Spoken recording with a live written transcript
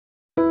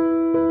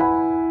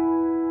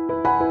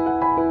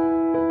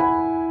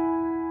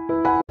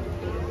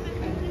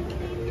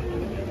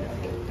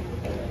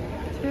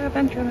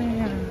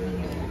Adventureland.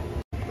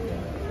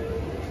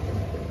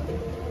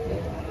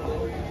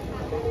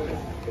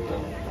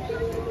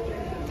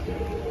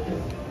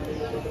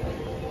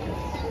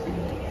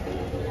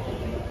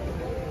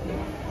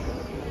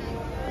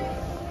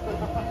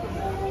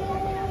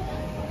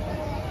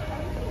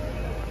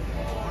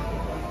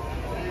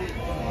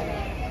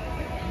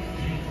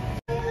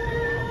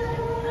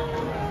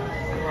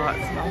 Oh,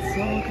 it smells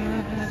so good.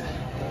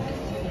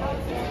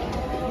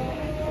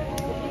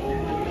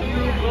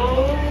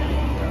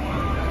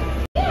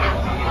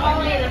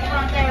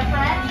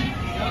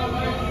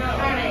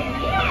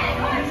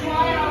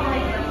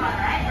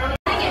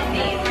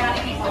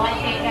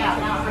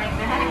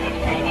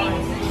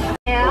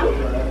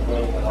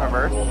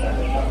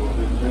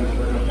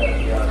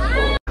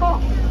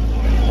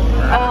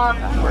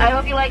 I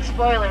hope you like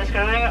spoilers,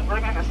 because we're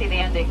going to see the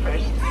ending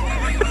first.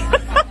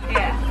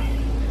 Yeah.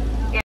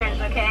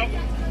 Yeah, okay?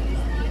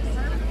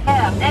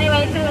 Yeah.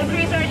 Anyway, to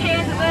increase our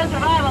chances of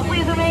survival,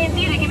 please remain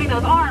seated, keeping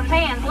those arms,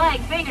 hands,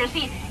 legs, fingers,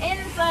 feet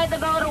inside the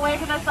boat, away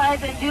from the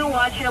sides, and do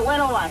watch your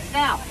little ones.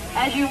 Now,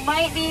 as you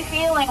might be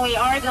feeling, we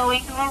are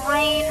going through a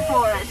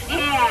rainforest.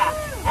 Yeah.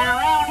 And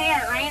around here,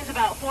 it rains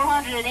about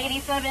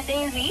 487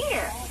 days a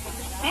year.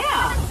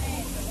 Yeah.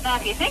 Now,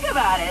 if you think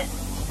about it,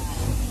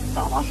 it's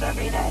almost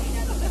every day.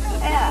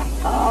 Yeah.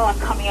 Oh, I'm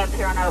coming up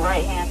here on our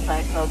right-hand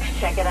side, folks.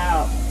 Check it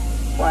out.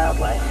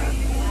 Wildlife.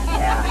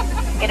 Yeah.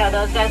 You know,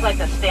 those guys like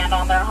to stand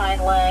on their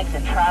hind legs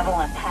and travel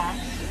in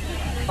packs.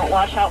 But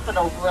watch out for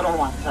those little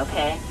ones,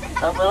 okay?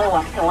 Those little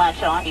ones can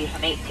latch on to you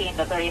from 18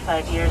 to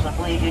 35 years and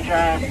bleed you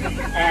dry.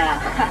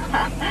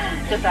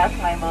 Yeah. Just ask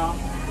my mom.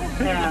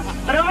 Yeah.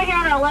 But over here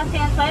on our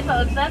left-hand side,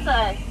 folks, that's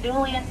a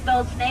newly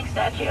installed snake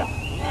statue.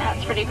 Yeah,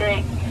 it's pretty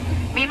great.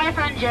 Me and my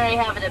friend Jerry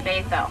have a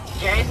debate, though.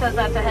 Jerry says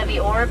that's a heavy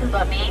orb,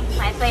 but me,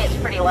 I say it's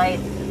pretty light.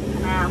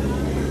 Yeah.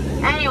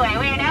 Anyway,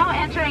 we are now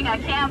entering a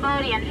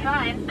Cambodian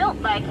shrine built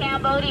by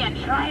Cambodian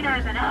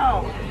Shriners, and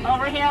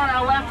over here on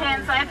our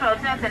left-hand side,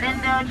 folks, that's an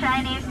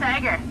Indo-Chinese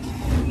tiger.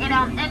 You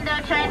know,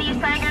 Indo-Chinese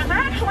tigers are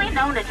actually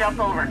known to jump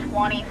over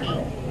 20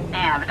 feet.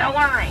 Yeah, but don't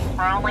worry,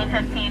 we're only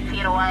 15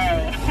 feet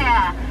away.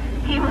 Yeah,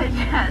 he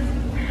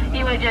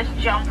would just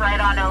jump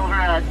right on over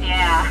us,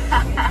 yeah.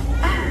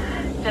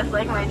 Just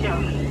like my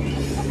jump.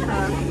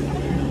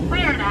 We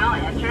are now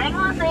entering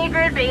the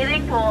sacred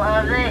bathing pool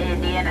of the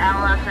Indian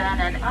elephant,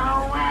 and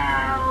oh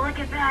wow, look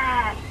at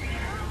that.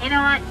 You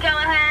know what, go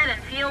ahead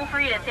and feel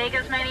free to take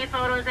as many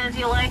photos as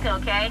you like,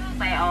 okay?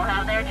 They all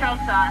have their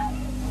trunks on.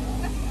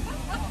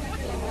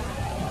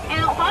 You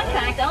know, fun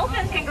fact,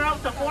 elephants can grow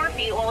up to 4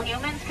 feet, while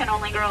humans can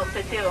only grow up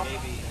to 2.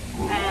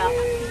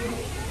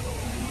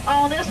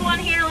 Oh, this one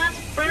here, that's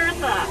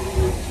Bertha.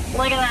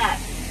 Look at that,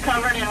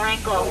 covered in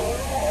wrinkles.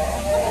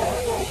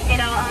 You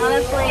know,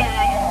 honestly,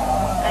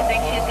 I think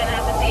she's going to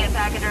have to see a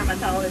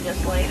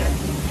pachydermatologist later.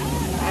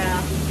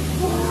 Yeah.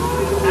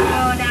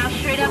 Oh, now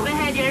straight up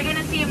ahead, you're going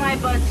to see my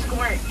bud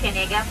Squirt. Can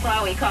you guess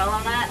why we call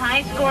him that?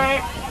 Hi,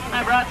 Squirt.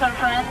 I brought some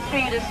friends for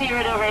you to see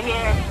right over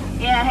here.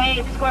 Yeah,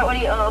 hey, Squirt, what do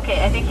you... Oh,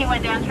 okay, I think he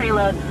went down to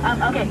reload.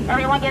 Okay,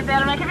 everyone get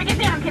down. Can we get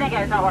down? I'm kidding,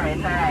 guys. Don't worry,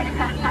 it's all right.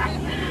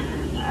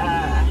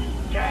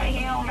 Dry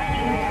humor.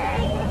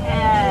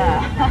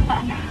 Yeah.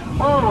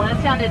 Whoa,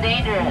 that sounded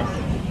dangerous.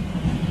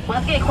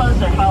 Let's get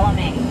closer, follow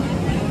me.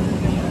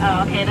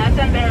 Oh, okay, that's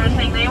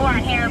embarrassing. They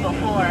weren't here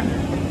before.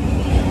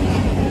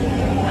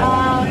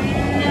 Oh,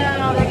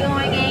 no, they're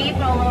going ape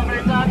all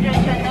over Dr.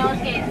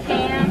 Chanoski's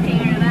camp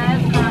here.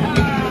 That's not...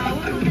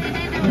 Oh, what did they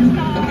do to his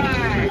car?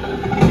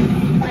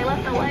 They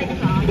left the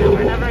lights on. No,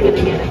 we're never going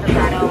to get it to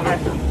start over.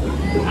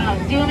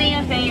 Do me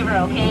a favor,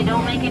 okay?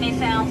 Don't make any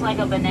sounds like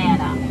a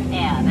banana.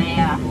 Yeah,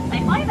 they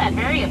find that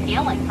very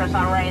appealing for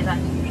some reason.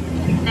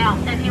 Now,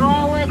 if you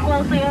all look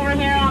closely over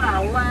here on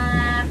our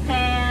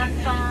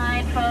left-hand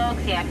side,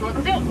 folks, yeah, if you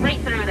look right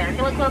through there. If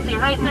you look closely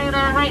right through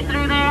there,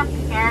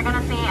 you're going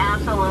to see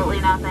absolutely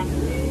nothing.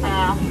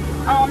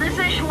 Oh, this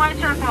is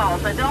Schweitzer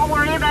Falls, so don't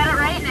worry about it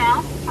right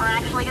now. We're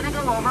actually going to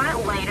go over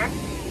it later.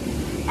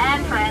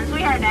 And friends,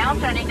 we are now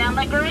turning down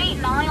the Great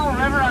Nile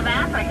River of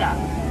Africa.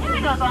 Yeah,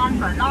 it goes on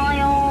for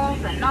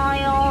Niles and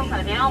Niles,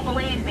 and if you don't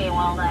believe me,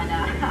 well then,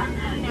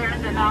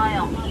 here's the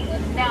Nile.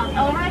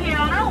 Now, over here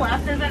on our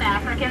left is an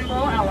African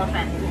bull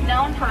elephant,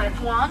 known for its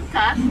long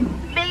tusks,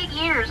 big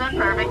ears, and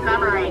perfect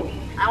memory.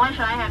 I wish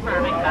I had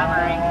perfect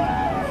memory.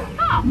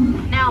 Oh,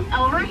 now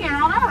over here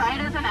on our right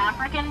is an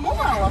African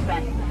bull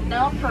elephant,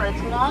 known for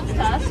its long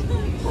tusks,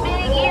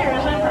 big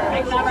ears, and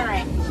perfect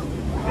memory.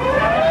 I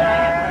wish I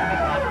had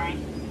perfect memory.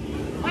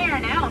 We are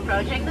now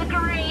approaching the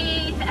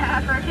great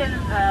African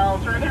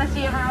Veldt. We're going to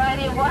see a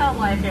variety of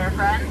wildlife here,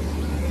 friends.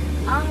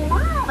 Oh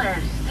wow,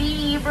 there's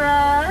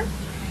zebras.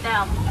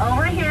 Now,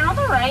 over here on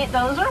the right,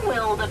 those are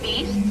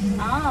wildebeests.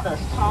 Ah, those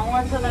tall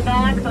ones in the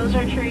back, those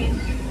are trees.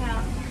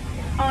 Yeah.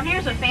 Oh, and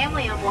here's a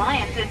family of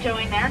lions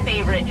enjoying their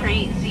favorite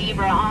treat,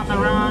 zebra on the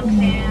rocks,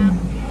 yeah.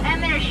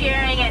 And they're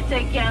sharing it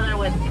together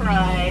with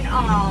pride.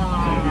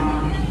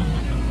 Aww.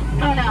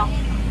 Oh no.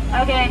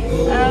 Okay.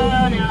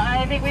 Oh no,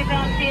 I think we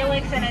found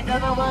Felix and it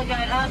doesn't look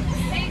good.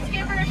 Hey,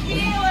 Skipper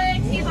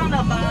Felix, he's on the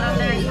bottom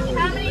there.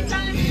 How many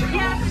times do we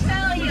have to say?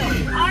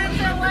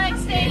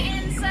 stay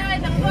inside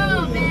the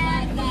boat,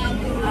 man.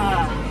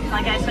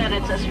 Like I said,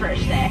 it's his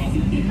first day.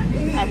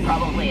 And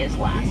probably his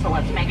last, so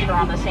let's make sure we're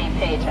on the same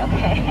page,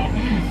 okay?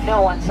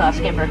 No one saw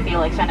Skipper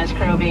Felix and his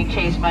crew being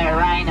chased by a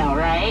rhino,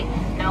 right?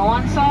 No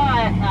one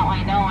saw it. That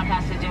way no one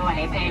has to do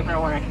any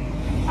paperwork.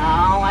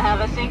 Oh, I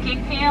have a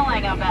sinking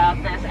feeling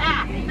about this.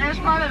 Ah, there's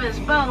part of his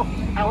boat.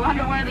 I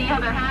wonder where the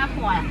other half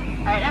went.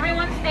 Alright,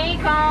 everyone stay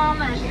calm.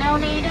 There's no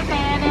need to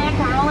panic.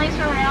 We're only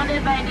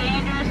surrounded by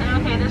dangers.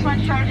 Okay, this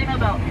one's charging the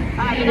boat.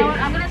 You know what?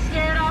 I'm going to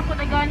scare it off with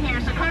a gun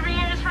here. So cover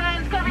your ears,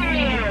 friends. Cover your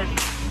ears.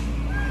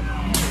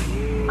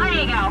 There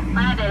you go.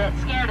 I did it.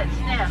 Scared it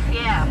stiff.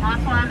 Yeah,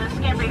 that's why I'm the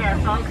skipper here,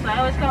 folks. I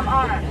always come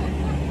armed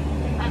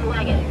and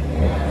legged.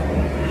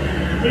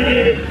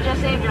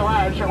 Just saved your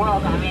lives. You're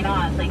welcome. I mean,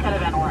 honestly, could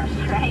have been worse,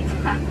 right?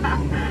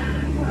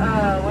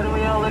 What are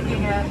we all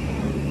looking at?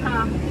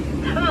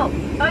 Oh,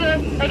 okay.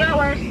 They got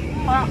worse.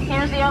 Well,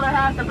 here's the other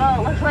half of the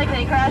boat. Looks like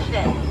they crashed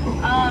it.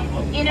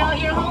 You know,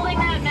 you're holding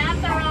that map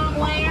the wrong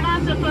way. You're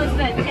not supposed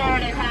to tear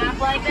it in half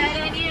like that,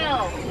 and you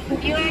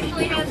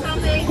actually have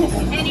something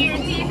in your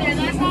teeth there.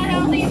 That's not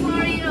healthy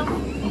for you.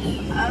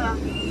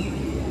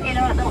 You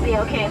know what? They'll be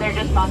okay. They're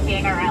just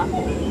monkeying around.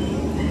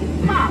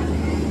 Huh.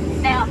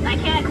 Now, I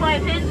can't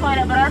quite pinpoint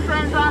it, but our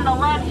friends on the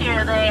left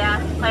here, they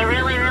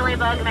really, really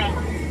bug me.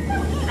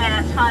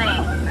 And it's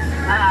funny.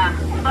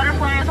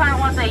 Butterflies aren't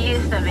what they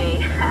used to be.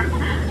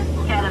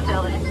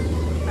 Caterpillars.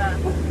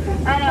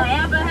 Anyway,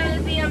 up ahead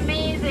is the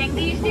amazing,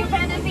 the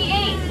stupendous, the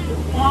 8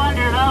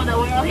 wonders of the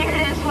world. Here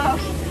it is,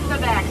 folks. The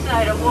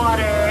backside of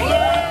water. Yay!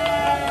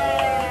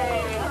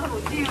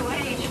 Oh,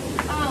 2H.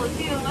 Oh,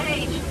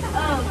 2H.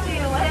 Oh,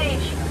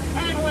 2H.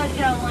 And what,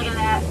 Joe? Look at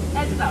that.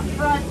 That's the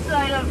front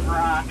side of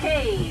rock.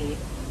 Hey.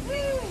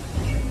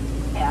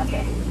 Yeah,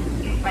 okay.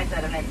 My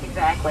sentiments,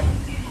 exactly.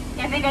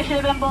 I think I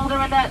should have been bolder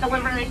with that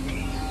delivery.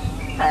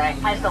 Alright,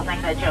 I still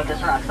think that joke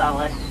is rock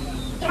solid.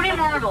 It's pretty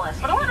marvelous,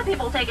 but a lot of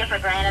people take it for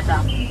granted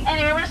though.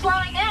 Anyway, we're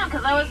slowing down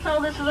because I was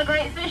told this is a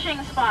great fishing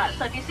spot.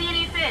 So if you see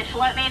any fish,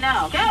 let me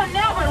know. Go,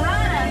 no, we're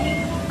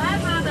running.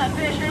 That's not the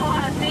fish we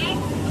want to see.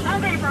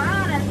 Hungry for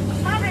running.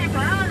 Hungry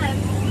for running.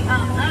 I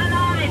don't know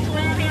how they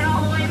swim here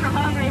all the way from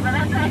Hungary, but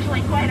that's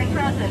actually quite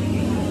impressive.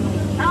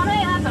 Oh,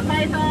 hey, that's a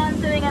python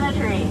sitting in a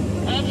tree.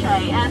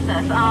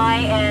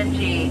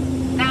 H-I-S-S-I-N-G.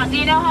 Now, do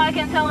you know how I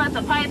can tell that's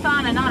a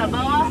python and not a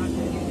boa?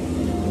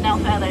 No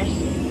feathers.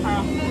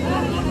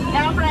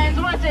 Now, friends,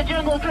 what's a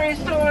Jungle Cruise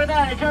store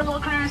without a Jungle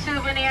Cruise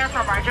souvenir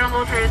from our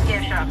Jungle Cruise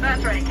gift shop?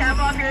 That's right, cap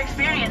off your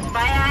experience,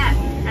 buy a hat.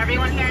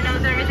 Everyone here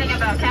knows everything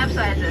about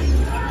capsizes.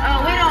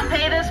 Oh, we don't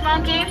pay this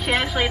monkey. She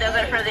actually does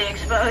it for the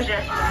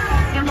exposure.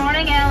 Good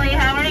morning, Ellie.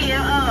 How are you?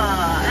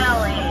 Oh,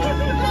 Ellie.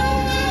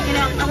 You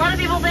know, a lot of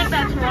people think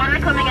that's water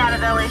coming out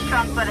of Ellie's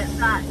trunk, but it's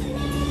not.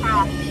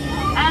 Oh.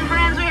 And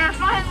friends, we are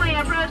finally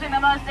approaching the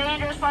most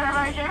dangerous part of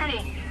our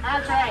journey.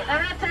 That's right, the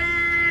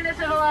return to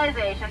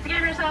civilization. So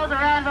give yourselves a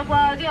round of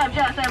applause. You have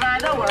just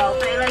survived the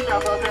world's favorite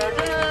Jungle Cruise.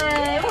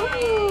 Yay!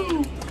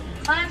 Woohoo!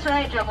 That's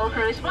right, Jungle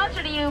Cruise,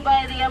 sponsored to you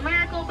by the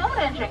Miracle Boat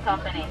Engine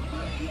Company.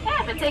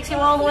 Yeah, if it takes you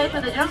all the way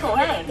through the jungle,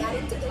 hey,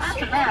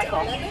 that's a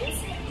miracle.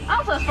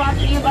 Also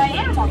sponsored to you by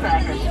Animal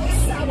Crackers.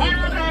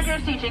 Animal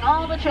Crackers teaching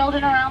all the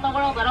children around the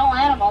world that all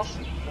animals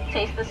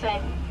taste the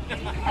same.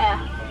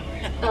 Yeah,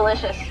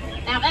 delicious.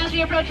 Now, as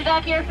we approach the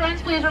dock here,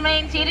 friends, please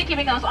remain seated,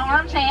 keeping those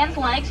arms, hands,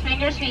 legs,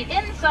 fingers, feet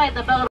inside the boat.